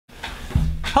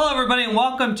Hello everybody and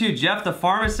welcome to Jeff the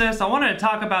Pharmacist. I wanted to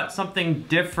talk about something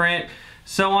different.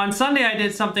 So on Sunday I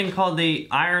did something called the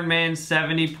Ironman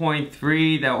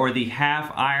 70.3 or the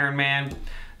half Ironman.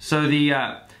 So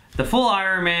the full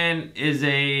Ironman is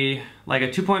like a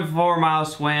 2.4 mile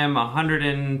swim,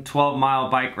 112 mile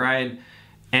bike ride,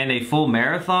 and a full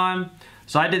marathon.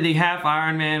 So I did the half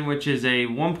Ironman, which is a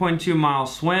 1.2 mile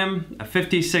swim, a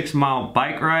 56 mile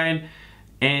bike ride,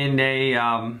 and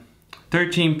a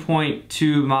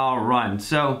 13.2 mile run.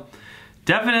 So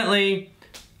definitely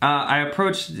I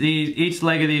approached each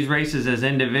leg of these races as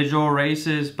individual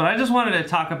races, but I just wanted to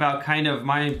talk about kind of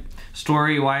my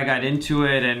story, why I got into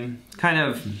it, and kind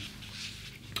of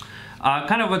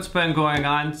what's been going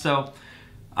on. So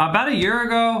about a year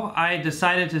ago, I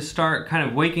decided to start kind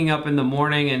of waking up in the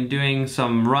morning and doing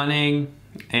some running,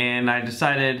 and I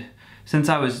decided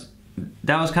that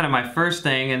was kind of my first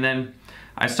thing, and then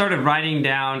I started writing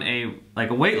down a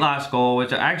weight loss goal,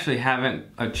 which I actually haven't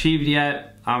achieved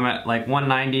yet. I'm at like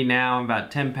 190 now. I'm about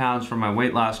 10 pounds from my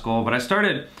weight loss goal, but I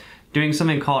started doing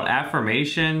something called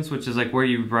affirmations, which is like where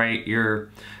you write your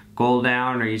goal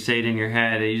down, or you say it in your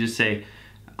head, and you just say,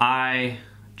 I,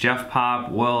 Jeff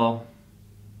Pop, will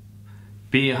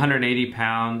be 180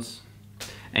 pounds.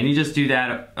 And you just do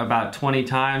that about 20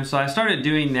 times. So I started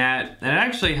doing that, and it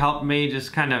actually helped me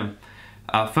just kind of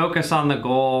focus on the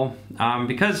goal,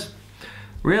 because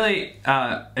really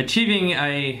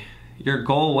achieving your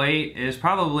goal weight is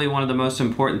probably one of the most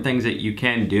important things that you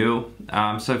can do.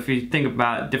 So if you think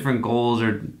about different goals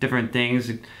or different things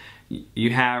you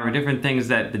have, or different things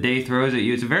that the day throws at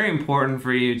you, it's very important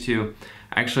for you to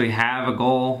actually have a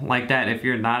goal like that if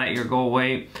you're not at your goal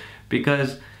weight,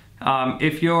 because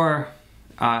if you're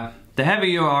the heavier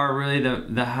you are, really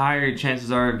the higher your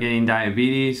chances are of getting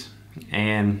diabetes.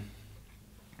 And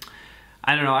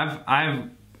I don't know, I've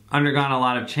undergone a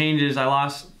lot of changes. I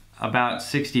lost about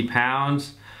 60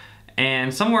 pounds,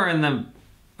 and somewhere in the,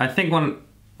 I think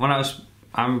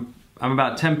I'm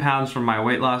about 10 pounds from my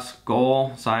weight loss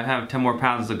goal, so I have 10 more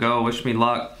pounds to go. Wish me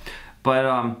luck.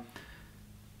 But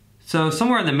so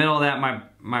somewhere in the middle of that,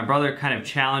 my brother kind of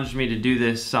challenged me to do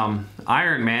this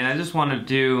Ironman. I just wanted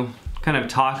to kind of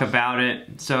talk about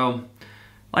it. So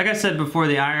like I said before,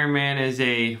 the Ironman is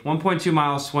a 1.2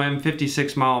 mile swim,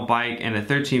 56 mile bike, and a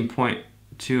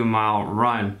 13.2 mile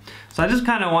run. So I just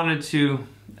kind of wanted to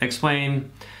explain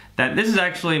that this was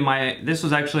actually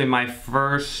my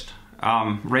first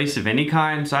race of any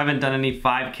kind. So I haven't done any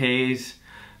 5Ks,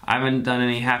 I haven't done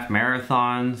any half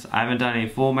marathons, I haven't done any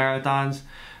full marathons.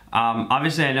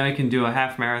 Obviously I know I can do a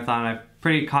half marathon. I'm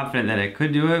pretty confident that I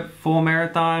could do a full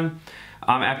marathon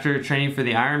after training for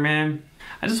the Ironman.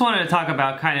 I just wanted to talk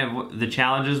about kind of the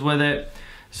challenges with it.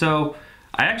 So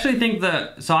I actually think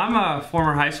so I'm a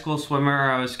former high school swimmer.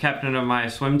 I was captain of my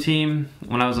swim team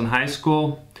when I was in high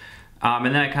school. And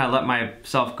then I kind of let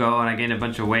myself go and I gained a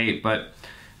bunch of weight. But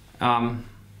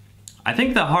I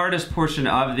think the hardest portion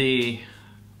of the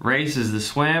race is the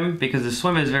swim, because the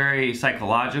swim is very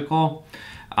psychological.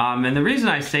 And the reason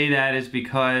I say that is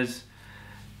because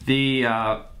the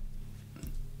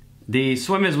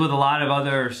swim is with a lot of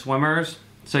other swimmers.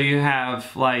 So you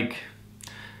have like,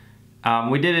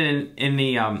 we did it in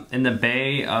the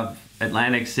bay of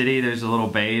Atlantic City. There's a little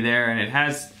bay there, and it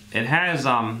has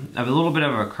a little bit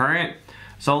of a current.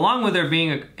 So along with there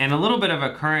being a little bit of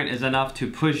a current is enough to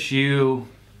push you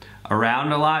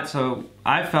around a lot. So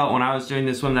I felt when I was doing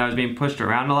this swim that I was being pushed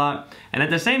around a lot, and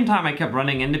at the same time I kept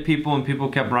running into people and people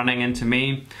kept running into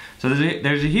me. So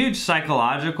there's a huge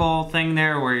psychological thing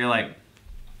there where you're like,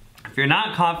 if you're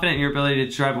not confident in your ability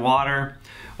to tread water,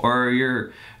 or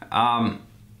your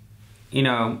you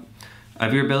know,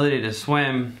 of your ability to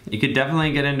swim, you could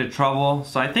definitely get into trouble.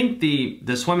 So I think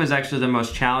the swim is actually the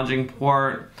most challenging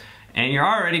part, and you're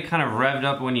already kind of revved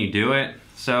up when you do it.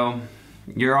 So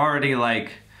you're already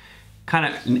like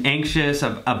kind of anxious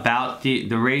about the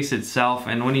race itself.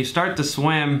 And when you start to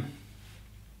swim,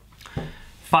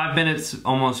 5 minutes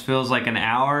almost feels like an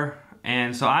hour.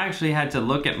 And so I actually had to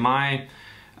look at my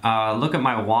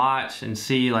watch and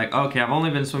see like, okay, I've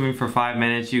only been swimming for 5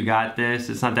 minutes. You got this.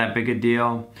 It's not that big a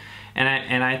deal.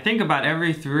 And I think about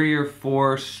every 3 or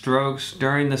 4 strokes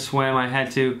during the swim, I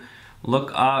had to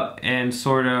look up and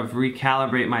sort of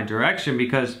recalibrate my direction,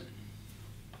 because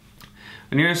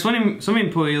when you're in a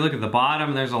swimming pool, you look at the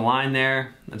bottom, there's a line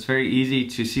there. It's very easy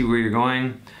to see where you're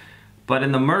going. But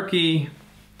in the murky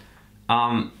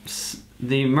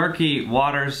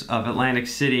waters of Atlantic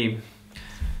City,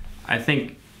 I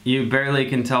think you barely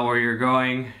can tell where you're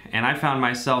going. And I found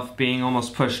myself being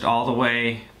almost pushed all the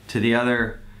way to the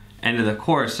other end of the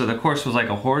course. So the course was like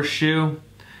a horseshoe.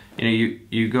 You know,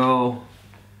 you go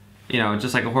you know,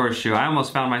 just like a horseshoe. I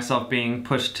almost found myself being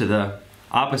pushed to the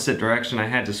opposite direction. I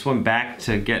had to swim back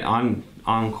to get on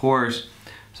course.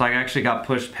 So I actually got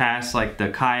pushed past like the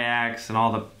kayaks and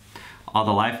all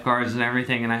the lifeguards and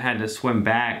everything, and I had to swim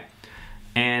back.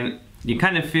 And you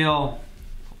kind of feel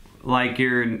like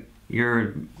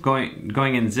you're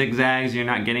going in zigzags, you're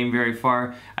not getting very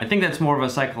far. I think that's more of a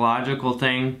psychological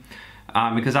thing,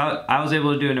 because I was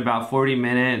able to do it in about 40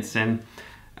 minutes, and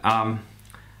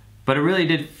but it really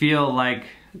did feel like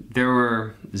there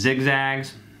were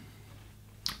zigzags.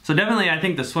 So definitely I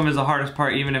think the swim is the hardest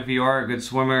part, even if you are a good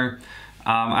swimmer.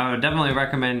 I would definitely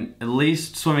recommend at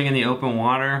least swimming in the open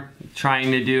water. Trying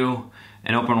to do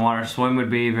an open water swim would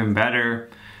be even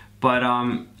better. But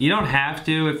you don't have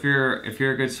to if you're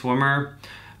a good swimmer.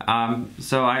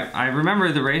 So I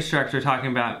remember the race director talking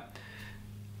about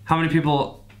how many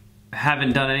people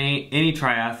haven't done any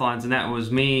triathlons, and that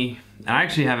was me. I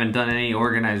actually haven't done any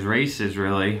organized races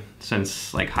really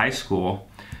since like high school.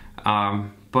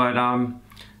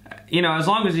 You know, as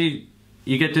long as you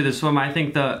get through the swim, I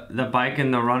think the bike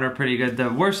and the run are pretty good. The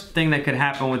worst thing that could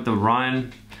happen with the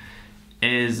run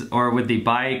or with the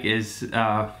bike is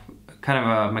kind of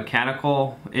a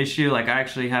mechanical issue. Like I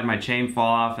actually had my chain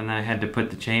fall off and then I had to put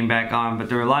the chain back on, but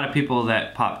there were a lot of people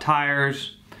that popped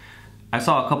tires. I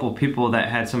saw a couple of people that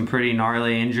had some pretty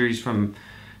gnarly injuries from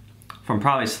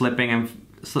probably slipping and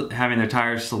having their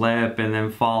tires slip and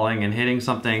then falling and hitting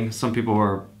something. Some people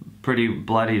were pretty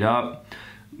bloodied up.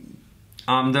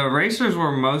 The racers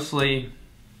were mostly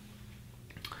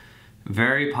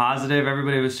very positive.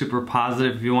 Everybody was super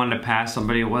positive. If you wanted to pass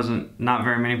somebody, not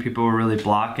very many people were really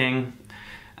blocking.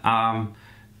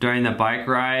 During the bike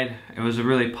ride, it was a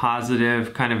really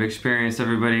positive kind of experience.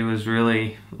 Everybody was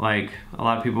really like, a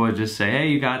lot of people would just say, hey,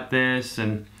 you got this.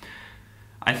 And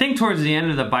I think towards the end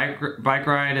of the bike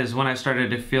ride is when I started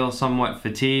to feel somewhat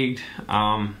fatigued.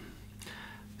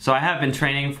 So I have been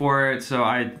training for it, so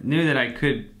I knew that I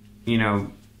could, you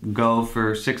know, go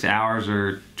for 6 hours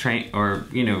or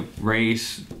you know,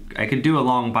 race. I could do a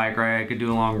long bike ride, I could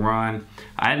do a long run.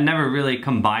 I had never really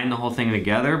combined the whole thing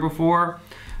together before,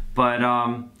 but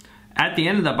at the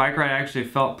end of the bike ride I actually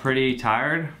felt pretty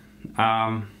tired.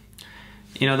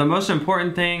 You know, the most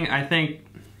important thing I think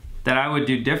that I would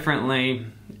do differently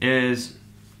is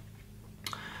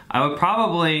I would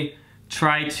probably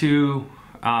try to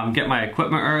get my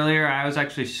equipment earlier. I was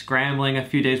actually scrambling a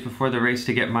few days before the race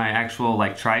to get my actual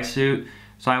like tri suit.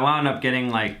 So I wound up getting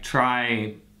like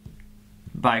tri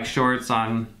bike shorts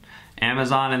on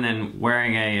Amazon and then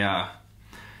wearing a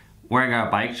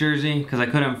bike jersey because I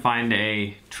couldn't find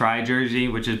a tri jersey,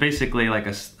 which is basically like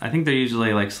I think they're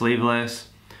usually like sleeveless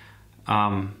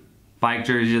bike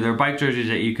jerseys. They're bike jerseys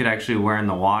that you could actually wear in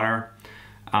the water.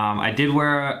 I did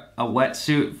wear a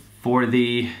wetsuit for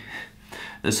the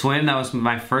swim. That was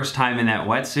my first time in that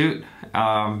wetsuit,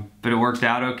 but it worked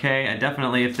out okay. I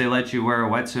definitely, if they let you wear a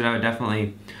wetsuit, I would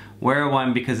definitely wear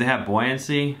one because they have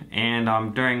buoyancy, and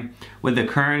with the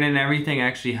current and everything, it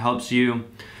actually helps you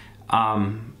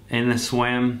in the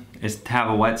swim is to have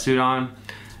a wetsuit on.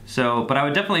 So, but I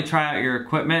would definitely try out your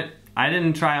equipment. I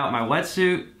didn't try out my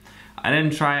wetsuit. I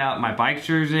didn't try out my bike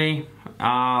jersey,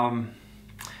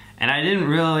 and I didn't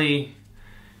really,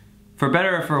 for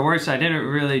better or for worse, I didn't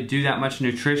really do that much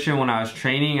nutrition when I was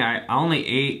training. I only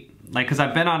ate, like, cause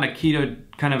I've been on a keto,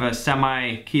 kind of a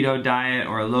semi-keto diet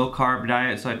or a low-carb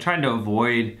diet, so I tried to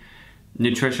avoid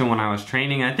nutrition when I was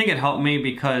training. I think it helped me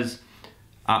because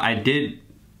I did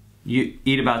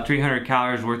eat about 300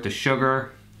 calories worth of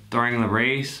sugar during the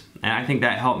race, and I think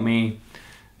that helped me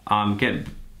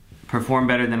perform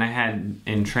better than I had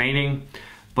in training.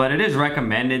 But it is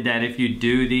recommended that if you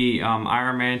do the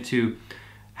Ironman to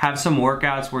have some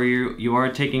workouts where you are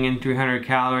taking in 300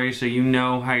 calories, so you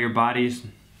know how your body's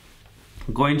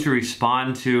going to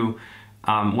respond to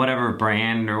whatever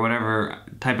brand or whatever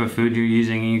type of food you're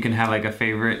using, and you can have like a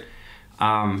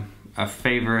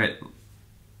favorite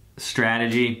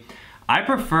strategy. I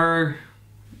prefer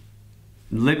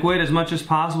liquid as much as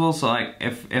possible. So like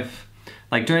if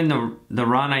like during the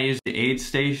run, I used the aid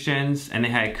stations and they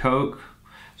had Coke,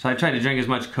 so I tried to drink as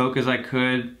much Coke as I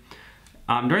could.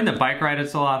 During the bike ride,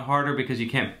 it's a lot harder because you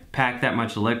can't pack that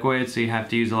much liquid, so you have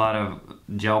to use a lot of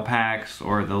gel packs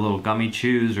or the little gummy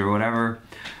chews or whatever.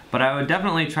 But I would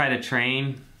definitely try to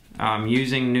train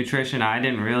using nutrition.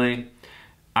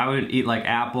 I would eat like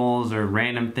apples or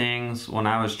random things when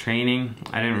I was training.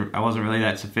 I wasn't really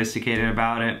that sophisticated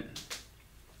about it.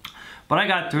 But I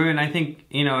got through it, and I think,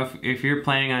 you know, if you're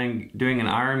planning on doing an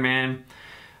Ironman,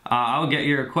 I would get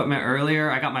your equipment earlier.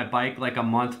 I got my bike like a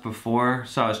month before,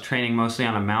 so I was training mostly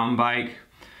on a mountain bike.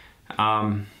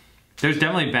 there's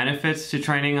definitely benefits to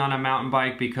training on a mountain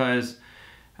bike because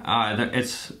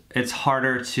it's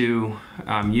harder to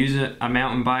use a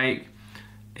mountain bike.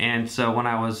 And so when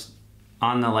I was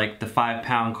on the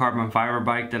 5-pound carbon fiber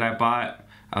bike that I bought,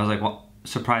 I was like, well,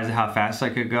 surprised at how fast I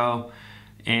could go.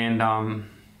 And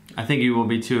I think you will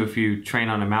be too if you train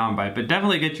on a mountain bike. But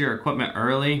definitely get your equipment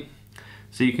early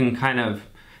so you can kind of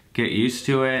get used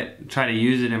to it, try to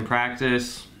use it in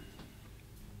practice.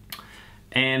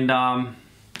 And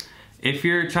if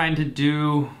you're trying to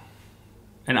do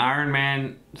an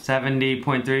Ironman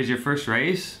 70.3 as your first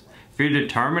race, if you're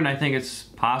determined, I think it's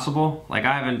possible. Like,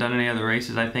 I haven't done any other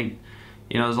races. I think,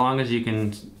 you know, as long as you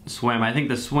can swim. I think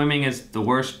the swimming is the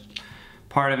worst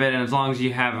part of it, and as long as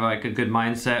you have like a good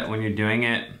mindset when you're doing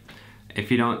it,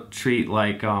 if you don't treat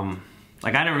I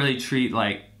didn't really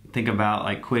think about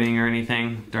like quitting or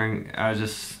anything during, I was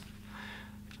just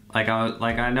I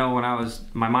know when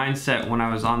my mindset when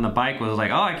I was on the bike was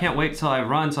like, oh, I can't wait till I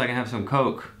run so I can have some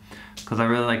Coke, because I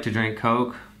really like to drink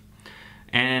Coke.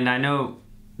 And I know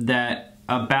that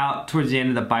about towards the end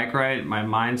of the bike ride, my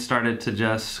mind started to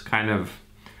just kind of,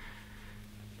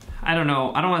 I don't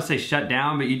know, I don't want to say shut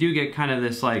down, but you do get kind of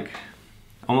this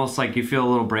almost like you feel a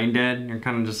little brain dead. You're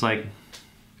kind of just like,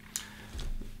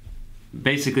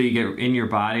 basically you get in your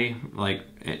body, like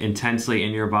intensely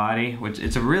in your body, which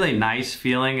it's a really nice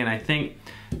feeling. And I think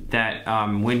that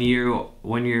when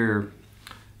you're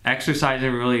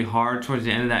exercising really hard towards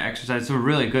the end of that exercise, it's a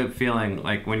really good feeling,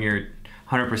 like when you're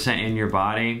 100% in your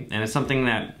body. And it's something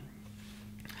that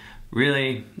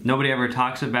really nobody ever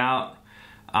talks about.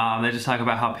 They just talk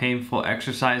about how painful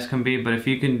exercise can be, but if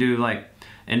you can do like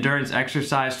endurance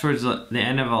exercise towards the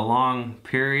end of a long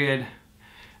period,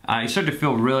 you start to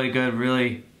feel really good,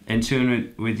 really in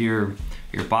tune with your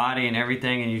body and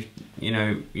everything, and you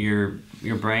know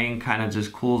your brain kind of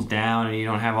just cools down, and you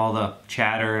don't have all the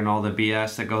chatter and all the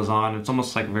BS that goes on. It's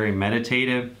almost like very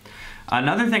meditative.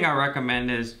 Another thing I recommend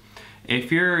is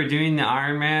if you're doing the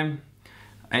Ironman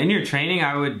in your training,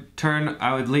 I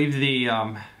would leave the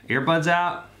earbuds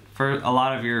out for a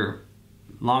lot of your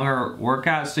longer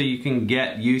workouts so you can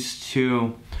get used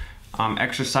to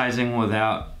exercising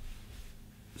without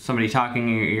somebody talking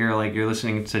in your ear, like you're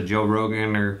listening to Joe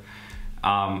Rogan or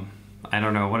I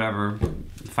don't know, whatever,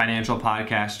 financial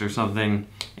podcast or something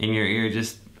in your ear,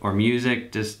 or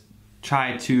music. Just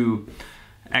try to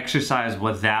exercise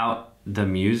without the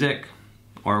music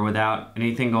or without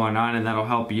anything going on, and that'll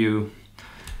help you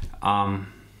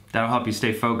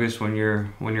stay focused when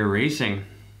you're racing.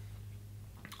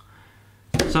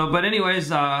 So, but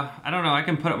anyways, I don't know, I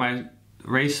can put up my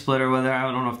race splitter with it.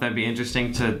 I don't know if that'd be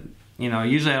interesting to, you know,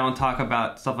 usually I don't talk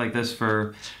about stuff like this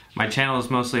for my channel, is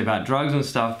mostly about drugs and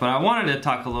stuff, but I wanted to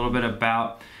talk a little bit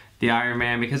about the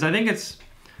Ironman because I think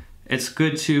it's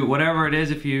good to, whatever it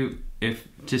is, if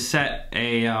to set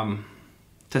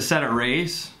a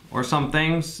race or some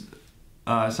things,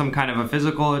 some kind of a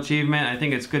physical achievement, I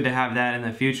think it's good to have that in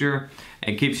the future.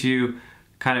 It keeps you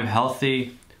kind of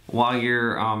healthy while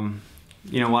you're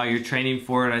while you're training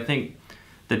for it. I think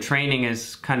the training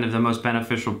is kind of the most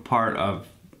beneficial part of,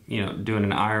 you know, doing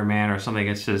an Ironman or something.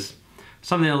 It's just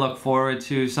something to look forward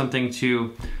to, something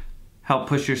to help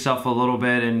push yourself a little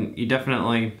bit, and you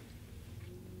definitely,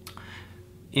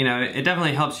 you know, it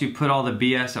definitely helps you put all the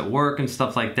BS at work and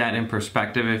stuff like that in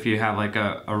perspective if you have like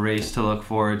a race to look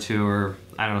forward to, or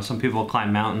I don't know, some people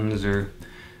climb mountains or,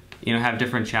 you know, have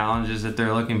different challenges that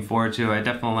they're looking forward to. I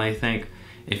definitely think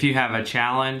if you have a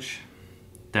challenge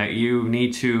that you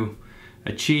need to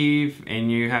achieve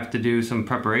and you have to do some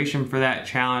preparation for that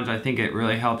challenge, I think it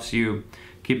really helps you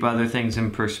keep other things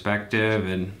in perspective.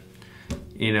 And,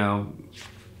 you know,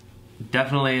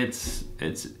 definitely it's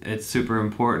super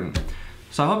important.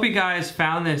 So I hope you guys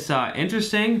found this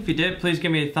interesting. If you did, please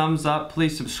give me a thumbs up.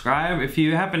 Please subscribe. If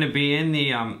you happen to be in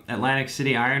the Atlantic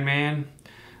City Ironman,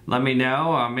 let me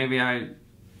know. Maybe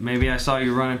I saw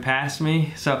you running past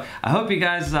me. So I hope you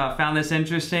guys found this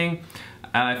interesting.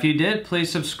 If you did, please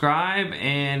subscribe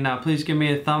and please give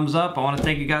me a thumbs up. I want to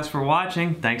thank you guys for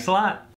watching. Thanks a lot.